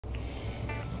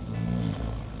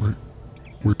Wait,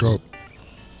 wake up.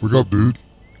 Wake up, dude.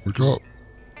 Wake up.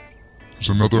 There's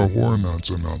another horror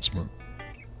announcement.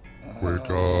 Wake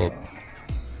up.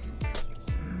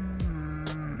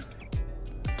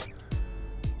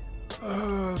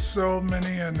 So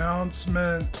many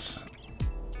announcements.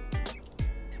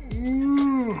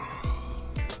 Ooh.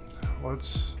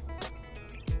 What's...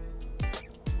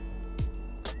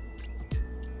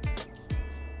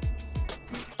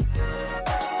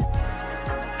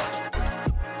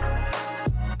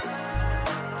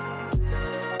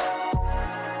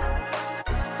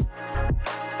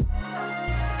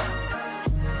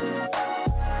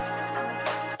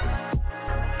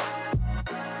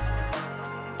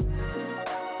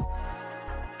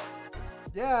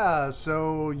 Yeah,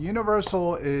 so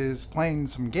Universal is playing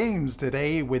some games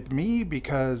today with me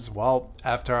because, well,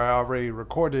 after I already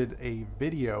recorded a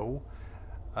video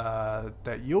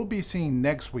that you'll be seeing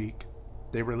next week,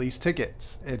 they released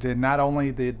tickets. And then not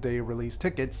only did they release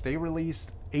tickets, they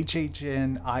released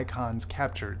HHN Icons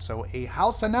Captured. So a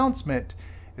house announcement.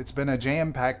 It's been a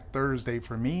jam-packed Thursday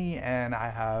for me, and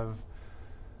I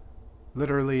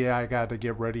got to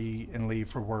get ready and leave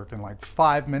for work in like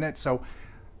 5 minutes. So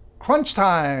crunch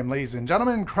time, ladies and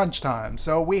gentlemen, crunch time.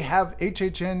 So we have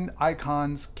HHN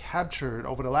Icons Captured.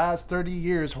 Over the last 30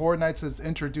 years, Horror Nights has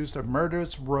introduced a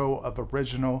murderous row of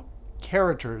original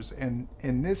characters. And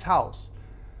in this house,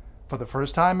 for the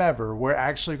first time ever, we're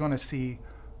actually going to see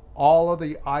all of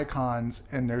the icons,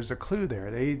 and there's a clue there.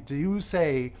 They do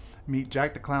say, meet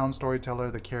Jack the Clown,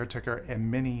 Storyteller, the Caretaker, and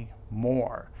many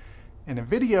more. In a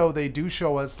video, they do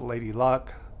show us Lady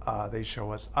Luck, they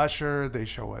show us Usher, they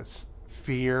show us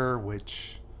Fear,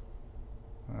 which,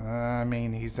 I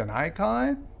mean, he's an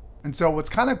icon. And so what's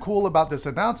kind of cool about this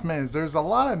announcement is there's a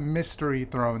lot of mystery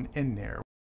thrown in there.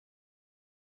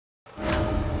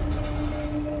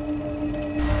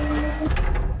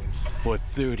 For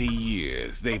 30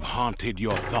 years, they've haunted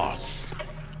your thoughts,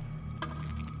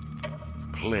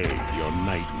 plagued your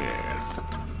nightmares,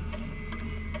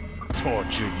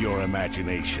 tortured your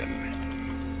imagination.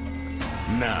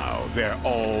 Now they're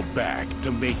all back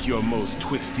to make your most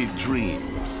twisted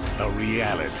dreams a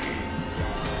reality.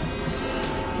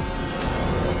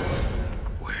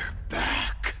 We're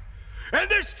back. And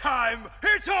this time,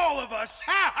 it's all of us!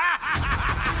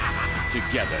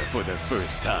 Together for the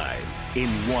first time, in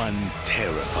one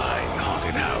terrifying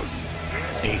haunted house.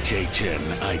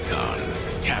 HHN Icons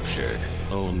Captured.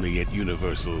 Only at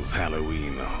Universal's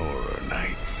Halloween Horror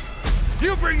Nights.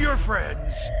 You bring your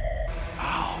friends.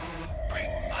 I'll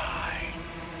bring mine.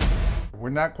 We're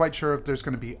not quite sure if there's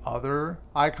going to be other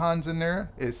icons in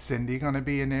there. Is Cindy going to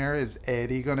be in there? Is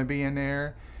Eddie going to be in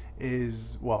there?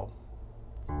 Well,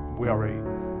 we already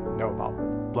know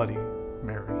about Bloody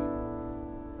Mary.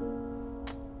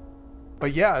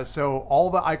 But yeah, so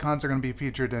all the icons are going to be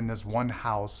featured in this one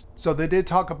house. So they did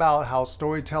talk about how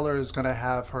Storyteller is going to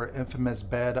have her infamous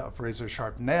bed of razor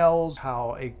sharp nails,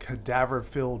 how a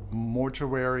cadaver-filled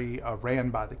mortuary ran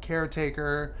by the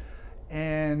caretaker.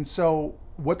 And so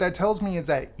what that tells me is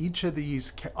that each of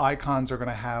these icons are going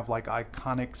to have like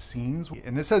iconic scenes.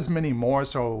 And it says many more,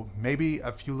 so maybe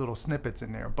a few little snippets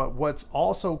in there. But what's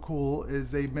also cool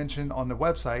is they mentioned on the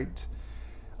website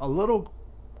a little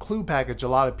clue package a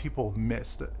lot of people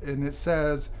missed, and it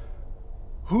says,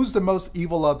 who's the most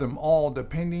evil of them all?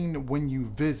 Depending when you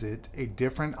visit, a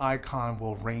different icon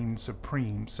will reign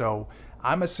supreme. So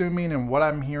I'm assuming, and what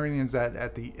I'm hearing is that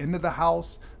at the end of the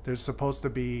house there's supposed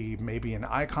to be maybe an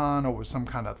icon or some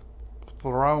kind of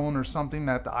throne or something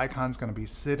that the icon's going to be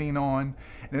sitting on,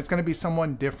 and it's going to be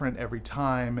someone different every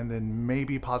time, and then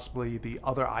maybe possibly the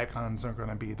other icons are going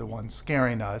to be the ones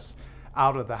scaring us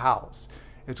out of the house.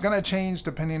 It's going to change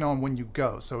depending on when you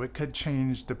go. So it could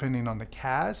change depending on the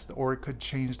cast, or it could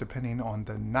change depending on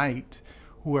the night,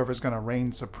 whoever's going to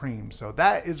reign supreme. So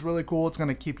that is really cool. It's going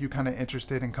to keep you kind of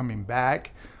interested in coming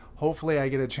back. Hopefully I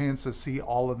get a chance to see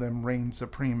all of them reign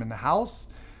supreme in the house.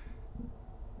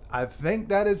 I think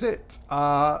that is it.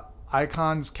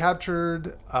 Icons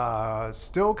Captured,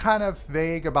 still kind of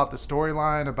vague about the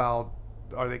storyline, about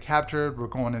are they captured? We're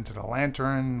going into the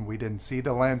lantern. We didn't see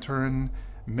the lantern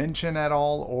mention at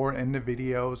all or in the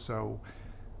video, so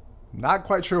not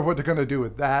quite sure what they're going to do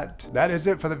with that. That is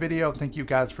it for the video. Thank you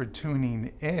guys for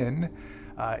tuning in.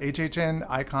 HHN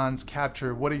Icons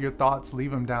Captured, what are your thoughts?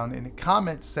 Leave them down in the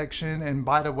comments section. And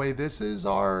by the way, this is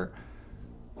our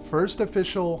first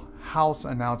official house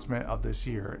announcement of this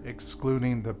year,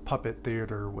 excluding the puppet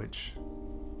theater, which,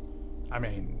 I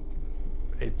mean,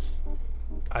 it's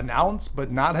announced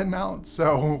but not announced,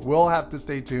 so we'll have to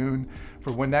stay tuned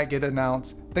for when that get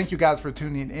announced. Thank you guys for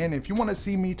tuning in. If you want to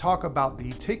see me talk about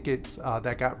the tickets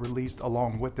that got released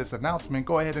along with this announcement,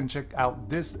 go ahead and check out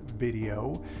this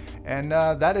video. And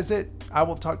that is it. I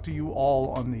will talk to you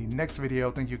all on the next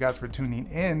video. Thank you guys for tuning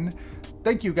in.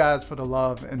 Thank you guys for the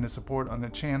love and the support on the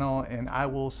channel, and I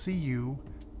will see you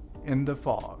in the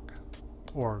fog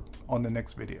or on the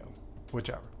next video,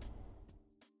 whichever.